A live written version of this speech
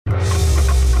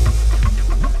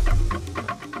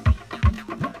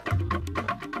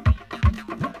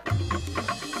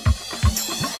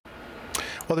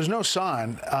Well, there's no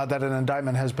sign that an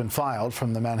indictment has been filed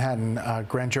from the Manhattan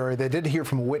grand jury. They did hear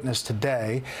from a witness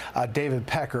today, David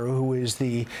Pecker, who is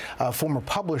the former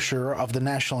publisher of the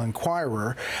National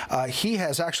Enquirer. He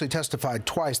has actually testified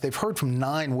twice. They've heard from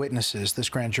 9 witnesses, this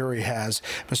grand jury has.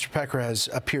 Mr. Pecker has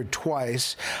appeared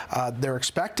twice. They're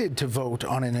expected to vote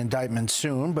on an indictment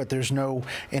soon, but there's no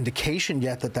indication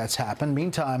yet that that's happened.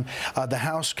 Meantime, the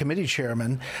House committee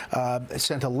chairman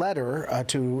sent a letter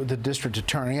to the district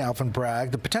attorney, Alvin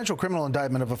Bragg. The potential criminal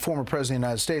indictment of a former president of the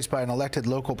United States by an elected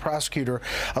local prosecutor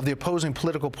of the opposing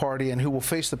political party and who will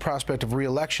face the prospect of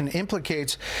re-election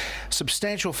implicates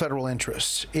substantial federal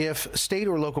interests. If state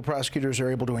or local prosecutors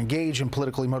are able to engage in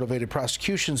politically motivated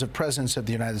prosecutions of presidents of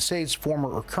the United States, former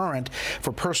or current,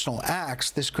 for personal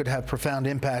acts, this could have profound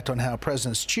impact on how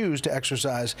presidents choose to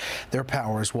exercise their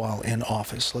powers while in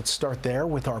office. Let's start there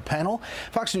with our panel.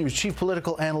 Fox News chief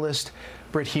political analyst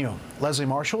Brit Hume, Leslie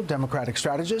Marshall, Democratic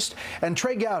strategist, and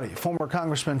Trey Gowdy, former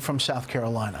congressman from South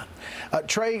Carolina.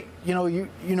 Trey, you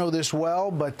know this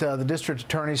well, but the district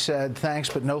attorney said thanks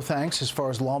but no thanks as far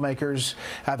as lawmakers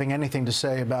having anything to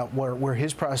say about where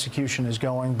his prosecution is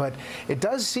going. But it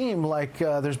does seem like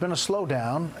there's been a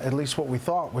slowdown, at least what we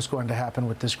thought was going to happen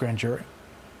with this grand jury.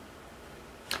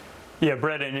 Yeah,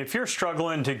 Brett, and if you're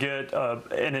struggling to get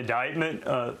an indictment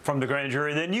from the grand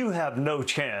jury, then you have no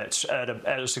chance at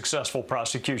a successful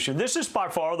prosecution. This is by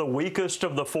far the weakest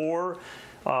of the 4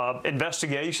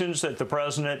 investigations that the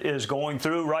president is going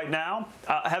through right now.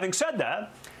 Having said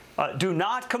that, do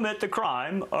not commit the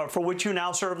crime for which you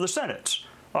now serve the sentence.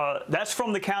 That's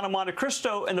from the Count of Monte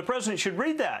Cristo, and the president should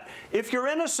read that. If you're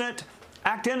innocent,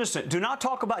 act innocent. Do not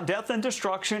talk about death and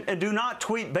destruction, and do not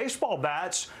tweet baseball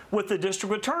bats with the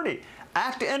district attorney.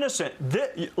 Act innocent.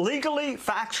 Legally,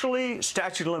 factually,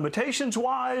 statute of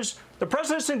limitations-wise, the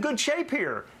president's in good shape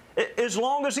here, as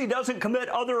long as he doesn't commit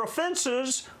other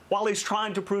offenses while he's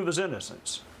trying to prove his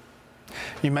innocence.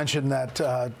 You mentioned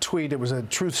that tweet. It was a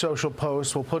Truth Social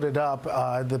post. We'll put it up.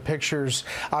 The pictures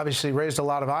obviously raised a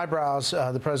lot of eyebrows,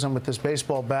 the president with this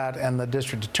baseball bat and the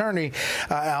district attorney,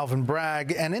 Alvin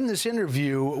Bragg. And in this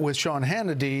interview with Sean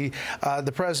Hannity,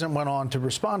 the president went on to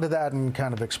respond to that and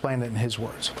kind of explain it in his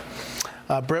words.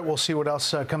 Britt, we'll see what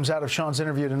else comes out of Sean's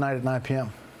interview tonight at 9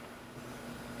 p.m.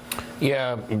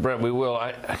 Yeah, Brett, we will.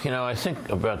 I think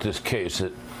about this case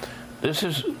that this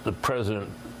is the president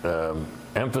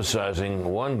emphasizing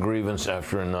one grievance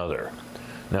after another.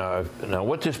 Now,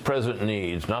 what this president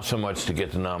needs, not so much to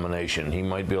get the nomination. He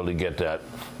might be able to get that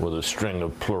with a string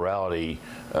of plurality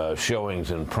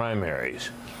showings in primaries.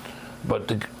 But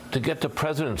to get the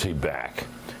presidency back,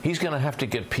 he's going to have to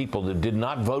get people that did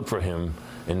not vote for him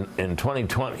in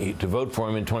 2020 to vote for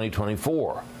him in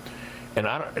 2024.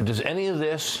 And does any of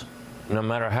this, no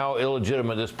matter how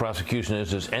illegitimate this prosecution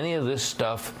is, does any of this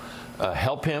stuff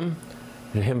help him?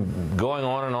 Him going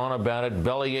on and on about it,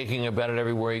 belly aching about it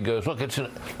everywhere he goes. Look,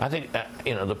 I think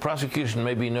the prosecution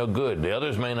may be no good. The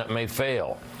others may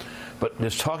fail. But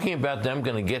is talking about them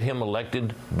going to get him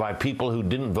elected by people who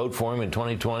didn't vote for him in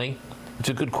 2020? It's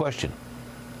a good question.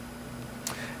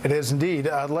 It is indeed.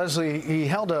 Leslie, he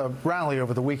held a rally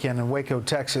over the weekend in Waco,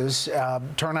 Texas.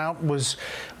 Turnout was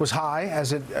high,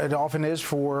 as it often is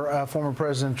for former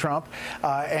President Trump.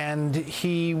 And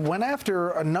he went after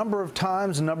a number of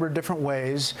times, a number of different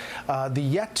ways, the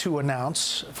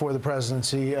yet-to-announce for the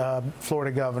presidency,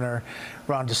 Florida Governor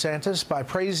Ron Desantis, by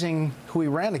praising who he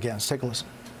ran against. Take a listen.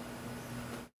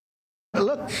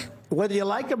 Look, whether you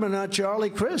like him or not, Charlie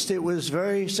Crist, it was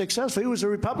very successful. He was a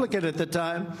Republican at the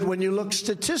time. When you look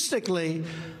statistically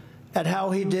at how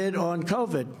he did on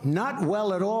COVID, not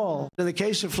well at all. In the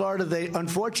case of Florida, they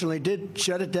unfortunately did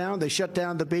shut it down. They shut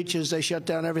down the beaches. They shut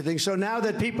down everything. So now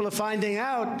that people are finding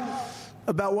out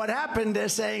about what happened, they're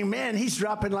saying, man, he's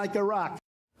dropping like a rock.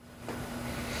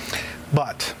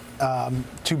 But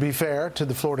to be fair to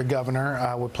the Florida governor,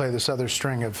 I would play this other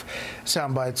string of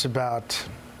sound bites about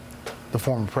the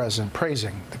former president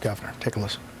praising the governor. Take a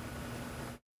listen.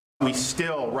 We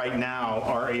still, right now,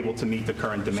 are able to meet the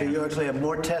current demand. So you actually have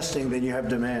more testing than you have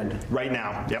demand? Right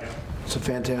now, yep. It's a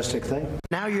fantastic thing.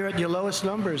 Now you're at your lowest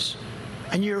numbers,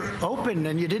 and you're open,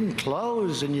 and you didn't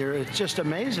close, and it's just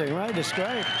amazing, right? It's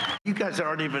great. You guys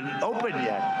aren't even open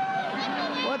yet.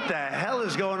 What the hell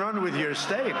is going on with your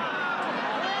state?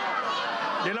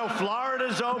 You know,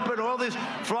 Florida's open, all this.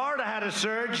 Florida had a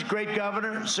surge, great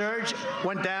governor, surge,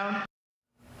 went down.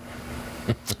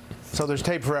 So there's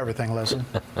tape for everything, Leslie.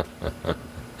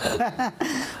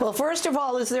 Well, first of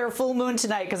all, is there a full moon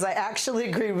tonight? Because I actually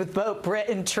agree with both Britt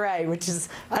and Trey, which is,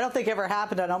 I don't think ever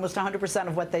happened on almost 100%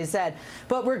 of what they said.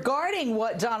 But regarding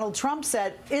what Donald Trump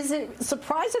said, is it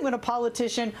surprising when a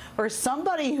politician or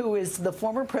somebody who is the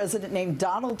former president named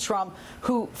Donald Trump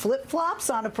who flip-flops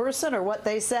on a person or what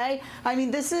they say? I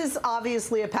mean, this is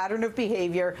obviously a pattern of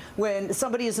behavior. When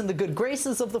somebody is in the good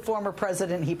graces of the former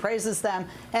president, he praises them.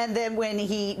 And then when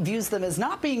he views them as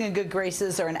not being in good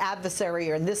graces or an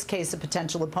adversary, or in this case, a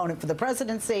potential opponent for the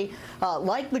presidency,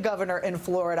 like the governor in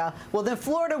Florida, well, then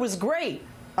Florida was great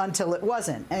until it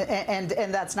wasn't. And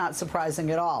that's not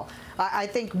surprising at all. I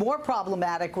think more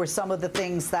problematic were some of the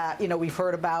things that, we've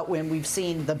heard about when we've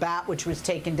seen the bat, which was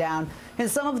taken down, and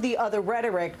some of the other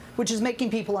rhetoric, which is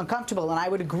making people uncomfortable. And I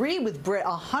would agree with Britt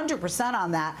 100%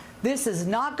 on that. This is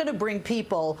not going to bring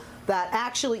people that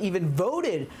actually even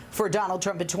voted for Donald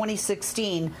Trump in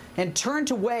 2016 and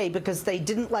turned away because they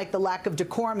didn't like the lack of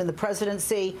decorum in the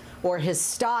presidency or his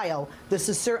style. This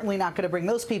is certainly not going to bring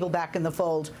those people back in the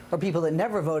fold, or people that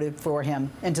never voted for him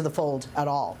into the fold at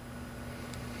all.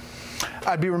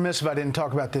 I'd be remiss if I didn't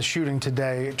talk about this shooting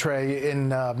today, Trey, in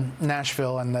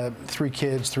Nashville, and the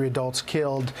 3 adults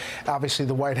killed. Obviously,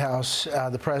 the White House,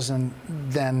 the president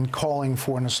then calling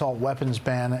for an assault weapons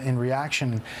ban in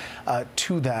reaction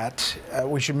to that.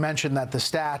 We should mention that the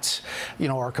stats,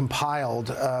 are compiled.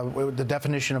 The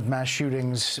definition of mass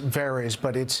shootings varies,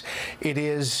 but it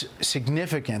is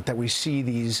significant that we see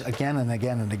these again and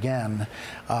again and again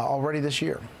already this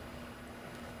year.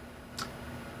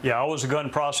 Yeah, I was a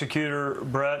gun prosecutor,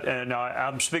 Brett, and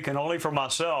I'm speaking only for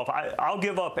myself. I'll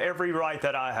give up every right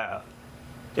that I have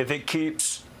if it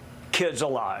keeps kids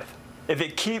alive, if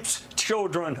it keeps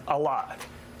children alive.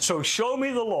 So show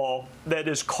me the law that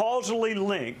is causally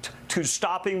linked to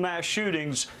stopping mass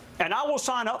shootings, and I will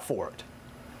sign up for it.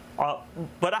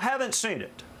 But I haven't seen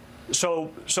it. So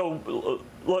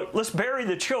look, let's bury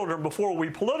the children before we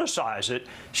politicize it.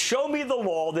 Show me the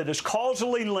law that is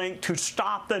causally linked to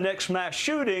stop the next mass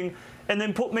shooting, and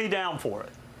then put me down for it.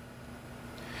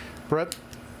 Brett,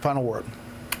 final word.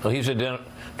 Well,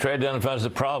 Trey identifies the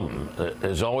problem.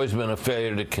 There's always been a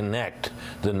failure to connect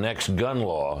the next gun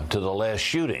law to the last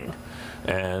shooting.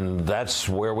 And that's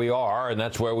where we are, and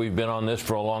that's where we've been on this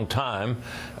for a long time.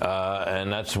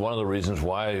 And that's one of the reasons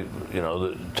why,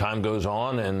 the time goes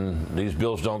on and these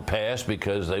bills don't pass,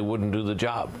 because they wouldn't do the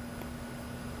job.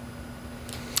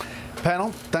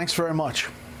 Panel, thanks very much.